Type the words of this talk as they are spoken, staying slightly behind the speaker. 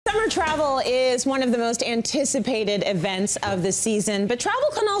Summer travel is one of the most anticipated events of the season, but travel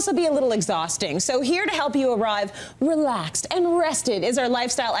can also be a little exhausting. So here to help you arrive relaxed and rested is our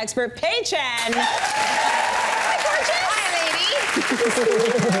lifestyle expert, Pay Chen. Hi, gorgeous.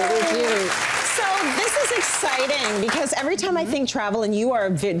 Hi, lady. So this is exciting because every time I think travel, and you are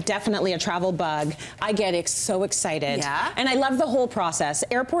definitely a travel bug, I get so excited. Yeah. And I love the whole process.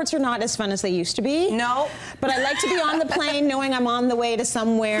 Airports are not as fun as they used to be. No. But I like to be on the plane knowing I'm on the way to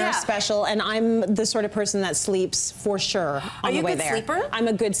somewhere special, and I'm the sort of person that sleeps for sure on the way there. Are you a good sleeper? I'm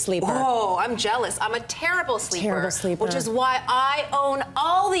a good sleeper. Oh, I'm jealous. I'm a terrible sleeper. Terrible sleeper. Which is why I own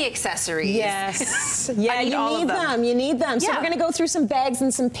all the accessories. Yes. Yeah, you need them. You need them. So we're going to go through some bags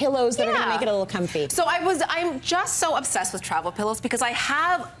and some pillows that are going to make it a little comfy. So I'm just so obsessed with travel pillows because I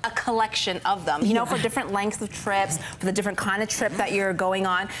have a collection of them, you know, for different lengths of trips, for the different kind of trip that you're going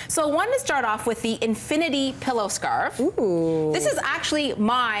on. So I wanted to start off with the Infinity Pillow Scarf. Ooh. This is actually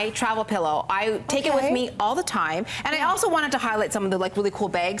my travel pillow. I take it with me all the time. And I also wanted to highlight some of the really cool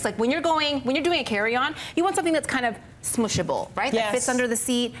bags. Like when you're doing a carry-on, you want something that's kind of smushable, right? Yes. That fits under the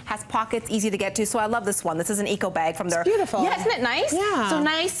seat, has pockets, easy to get to. So I love this one. This is an eco bag from their. It's beautiful. Yeah, isn't it nice? Yeah. So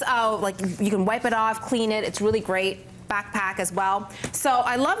nice, like you can wipe it off, clean it. It's really great. Backpack as well. So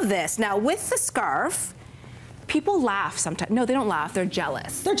I love this. Now with the scarf, people laugh sometimes. No, they don't laugh. They're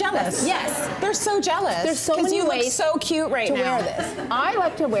jealous. They're jealous. Yes. They're so jealous. There's so many you ways look so cute right to now. wear this. I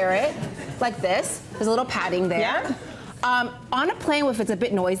like to wear it like this. There's a little padding there. Yeah. On a plane, if it's a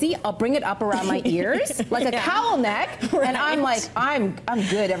bit noisy, I'll bring it up around my ears like a cowl neck, and I'm like, I'm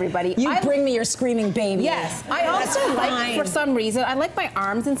good, everybody. You bring me your screaming baby. Yes. I also like, for some reason, I like my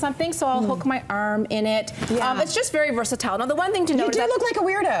arms in something, so I'll hook my arm in it. Yeah. It's just very versatile. Now, the one thing to note is that you do look like a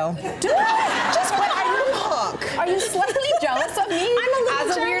weirdo. do I? Just what I hook. Are you slightly jealous of me? I'm a little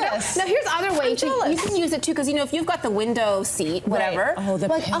as a jealous. weirdo. Now here's other ways you can use it too, because you know if you've got the window seat, whatever. Right. Oh, the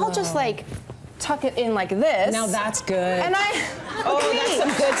like pillow. I'll just like tuck it in like this. Now that's good. And that's some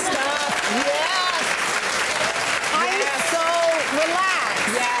good stuff. Yes. I'm so relaxed.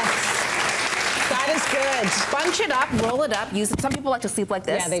 Yes. That is good. Bunch it up, roll it up, use it. Some people like to sleep like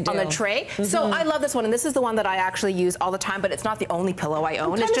this on the tray. So I love this one, and this is the one that I actually use all the time, but it's not the only pillow I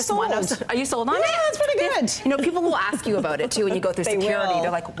own. It's just one of. Are you sold on it? Yeah, it's pretty good. You know, people will ask you about it too when you go through security. will.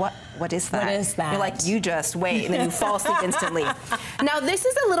 They're like, what is that? What is that? You're like, you just wait, and then you fall asleep instantly. Now, this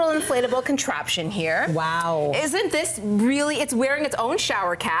is a little inflatable contraption here. Wow. Isn't this really, it's wearing its own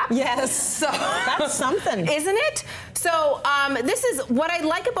shower cap. Yes. So that's something. Isn't it? So this is what I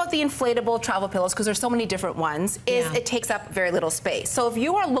like about the inflatable travel pillows, because there's so many different ones, is it takes up very little space. So if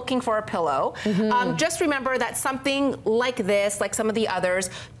you are looking for a pillow, just remember that something like this, like some of the others,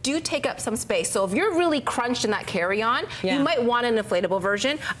 do take up some space. So if you're really crunched in that carry-on, you might want an inflatable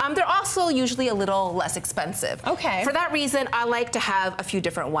version. They're also usually a little less expensive. Okay. For that reason, I like to have a few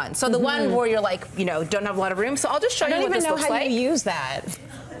different ones. So the one where you're like, you know, don't have a lot of room. So I'll just show you what this looks like. I don't even know how you use that.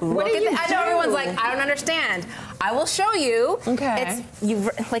 What do you do? I know everyone's like, I don't understand. I will show you. Okay.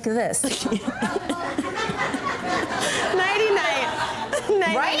 It's like this. Nighty-night.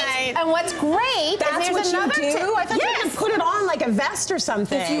 Right? And what's great That's is there's what another you do? I thought you could put it on like a vest or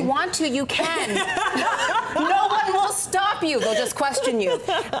something. If you want to, you can. No one will stop you. They'll just question you.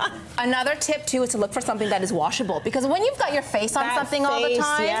 Another tip, too, is to look for something that is washable. Because when you've got your face on something all the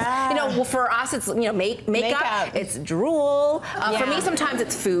time, you know, well, for us, it's, you know, makeup. It's drool. For me, sometimes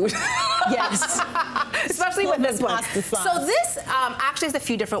it's food. Yes. Especially with this one. So this actually has a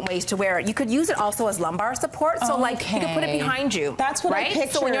few different ways to wear it. You could use it also as lumbar support. So like you could put it behind you. That's what I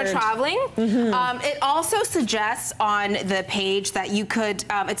pictured. So when you're traveling, it also suggests on the page that you could,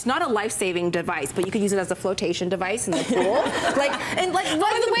 it's not a life-saving device, but you could use it as a flotation device in the pool. like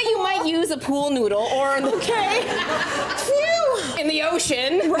the way you might use a pool noodle or in the, in the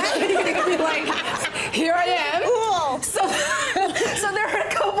ocean. Right. You could be like, here I am. Cool. So there are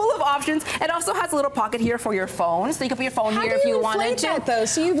a couple of options. It also has a little pocket here for your phone, so you can put your phone here if you wanted to. That, though?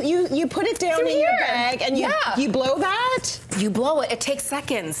 So you put it down in your bag and you blow that? You blow it. It takes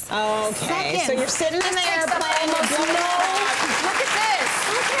seconds. Okay. So you're sitting in the airplane. Look at this.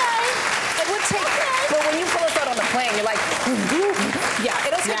 Okay. It would take. But when you pull it out on the plane, you're like,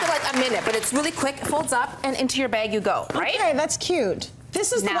 it'll take like a minute, but it's really quick. It folds up and into your bag you go. Right? Okay, that's cute.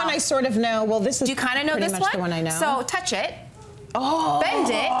 This is the one I sort of know. Well, this is. Do you kind of know this one? The one I know. So touch it. Bend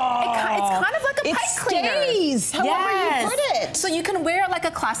it. It's kind of like a pipe cleaner. It stays. However you put it. So you can wear it like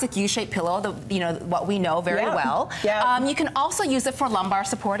a classic U-shaped pillow, you know, what we know very well. You can also use it for lumbar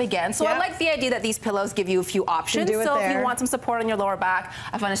support again. So I like the idea that these pillows give you a few options. So if you want some support on your lower back,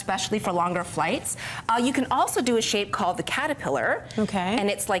 I find especially for longer flights. You can also do a shape called the caterpillar. Okay. And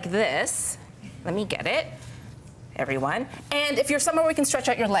it's like this. Let me get it. everyone. And if you're somewhere where you can stretch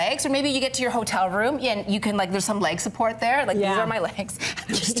out your legs, or maybe you get to your hotel room and you can, like, there's some leg support there. Like, these are my legs.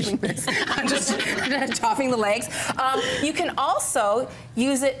 I'm just doing this. I'm just topping the legs. You can also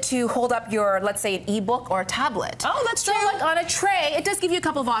use it to hold up your, let's say, an ebook or a tablet. Oh, that's true. So, like, on a tray, it does give you a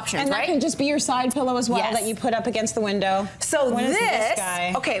couple of options, and right? And that can just be your side pillow as well that you put up against the window. So what is this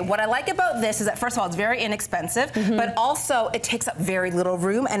guy? Okay, what I like about this is that, first of all, it's very inexpensive, but also it takes up very little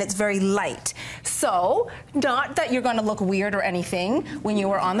room and it's very light. So, not that you're going to look weird or anything when you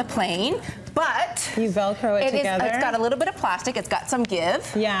were on the plane, but you Velcro it together. It's got a little bit of plastic. It's got some give.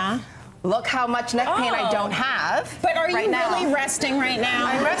 Yeah. Look how much neck pain I don't have. But are you really resting right now?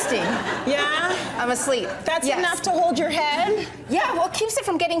 I'm resting. Yeah? I'm asleep. That's enough to hold your head? Yeah, well, it keeps it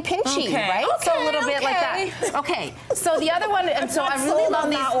from getting pinchy, right? So a little bit like that. Okay, so the other one, and so I really love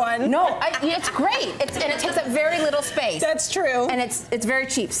that one. No, it's great. And it takes up very little space. That's true. And it's very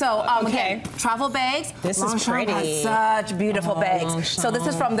cheap. So, again, travel bags. This is pretty. Has such beautiful bags. So this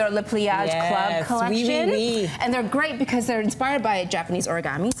is from their Le Pliage Club collection. And they're great because they're inspired by Japanese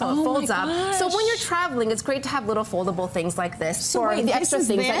origami, so it folds up. So when you're traveling, it's great to have little foldable things like this for the extra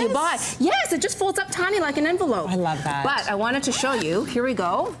things that you buy. Yes, it just folds up tiny like an envelope. I love that. But I wanted to show you. Here we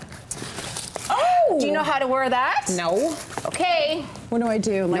go. Oh! Do you know how to wear that? No. Okay. What do I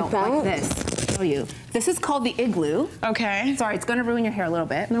do? Like that? Like this. I'll show you. This is called the igloo. Okay. Sorry, it's going to ruin your hair a little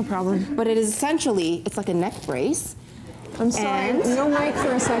bit. No problem. But it is essentially, it's like a neck brace. I'm sorry. No mic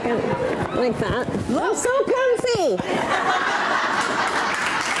for a second. Like that. Look. I'm so comfy.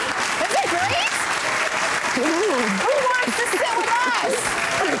 Isn't it great? Who wants to sit with us?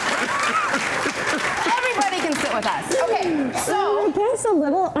 Everybody can sit with us. Okay, so that's a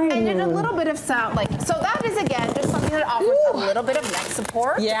little. And there's a little bit of sound, like, so that is again just something that offers a little bit of neck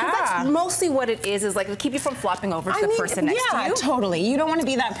support. Yeah. That's mostly what it is like to keep you from flopping over to the person next to you. Yeah, totally. You don't want to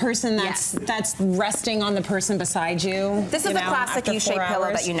be that person that's resting on the person beside you. This is the classic U-shaped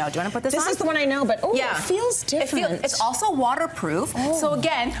pillow that you know. Do you want to put this on? This is the one I know, but it feels different. It's also waterproof. So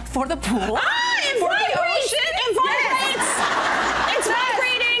again, for the pool. It vibrates! It vibrates! It's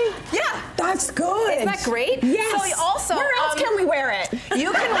vibrating! Yeah. That's good. Isn't that great? Yes. So you also, where else can we wear it?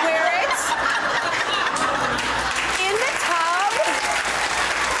 You can wear it in the tub.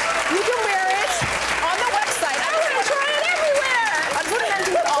 You can wear it on the website. I'm going to try it everywhere. I'm putting it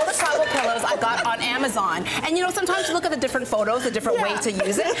into all the travel pillows I got on Amazon. And you know, sometimes you look at the different photos, the different way to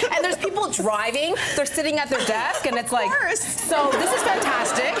use it. And there's people driving, they're sitting at their desk, and it's like, so this is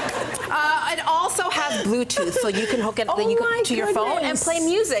fantastic. It also has Bluetooth, so you can hook it to your phone and play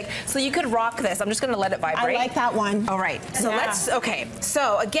music. So you could rock this. I'm just going to let it vibrate. I like that one. All right. So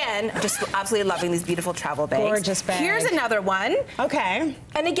So again, just absolutely loving these beautiful travel bags. Gorgeous bag. Here's another one. Okay.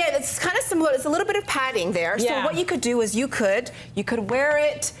 And again, it's kind of similar. It's a little bit of padding there. So what you could do is you could wear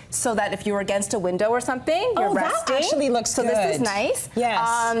it so that if you were against a window or something, you're resting. That actually looks good. So this is nice. Yes.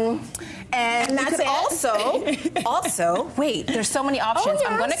 And that's also, wait, there's so many options.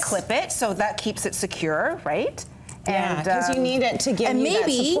 I'm going to clip it so that keeps it secure, right? Yeah, because you need it to give you that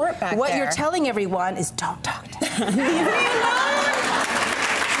support back there. What you're telling everyone is don't talk to me. Leave me alone.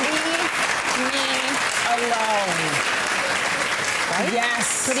 Leave me alone. Right?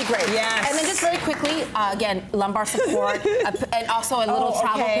 Yes. Pretty great. Yes. And then just very quickly, again, lumbar support, and also a little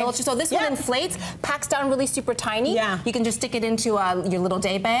travel pillow. So this one inflates, packs down really super tiny. Yeah. You can just stick it into your little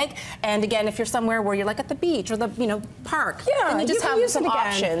day bag. And again, if you're somewhere where you're like at the beach or the park, and you just have some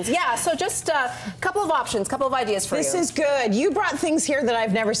options. Yeah. So just a couple of options, couple of ideas for you. This is good. You brought things here that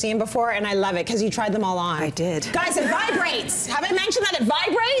I've never seen before, and I love it because you tried them all on. I did. Guys, it vibrates. Have I mentioned that it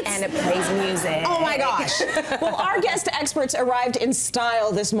vibrates? And it plays music. Oh my gosh. Well, our guest experts arrived in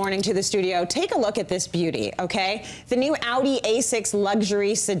style this morning to the studio. Take a look at this beauty, okay? The new Audi A6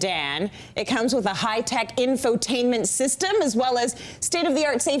 luxury sedan. It comes with a high-tech infotainment system as well as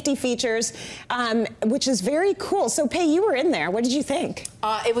state-of-the-art safety features, which is very cool. So, Pei, you were in there. What did you think?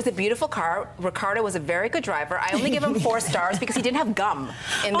 It was a beautiful car. Ricardo was a very good driver. I only give him 4 stars because he didn't have gum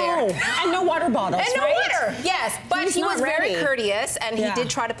in there. Oh, and no water bottles, and no water. Yes, but he was very courteous, and he did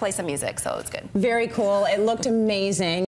try to play some music, so it's good. Very cool. It looked amazing.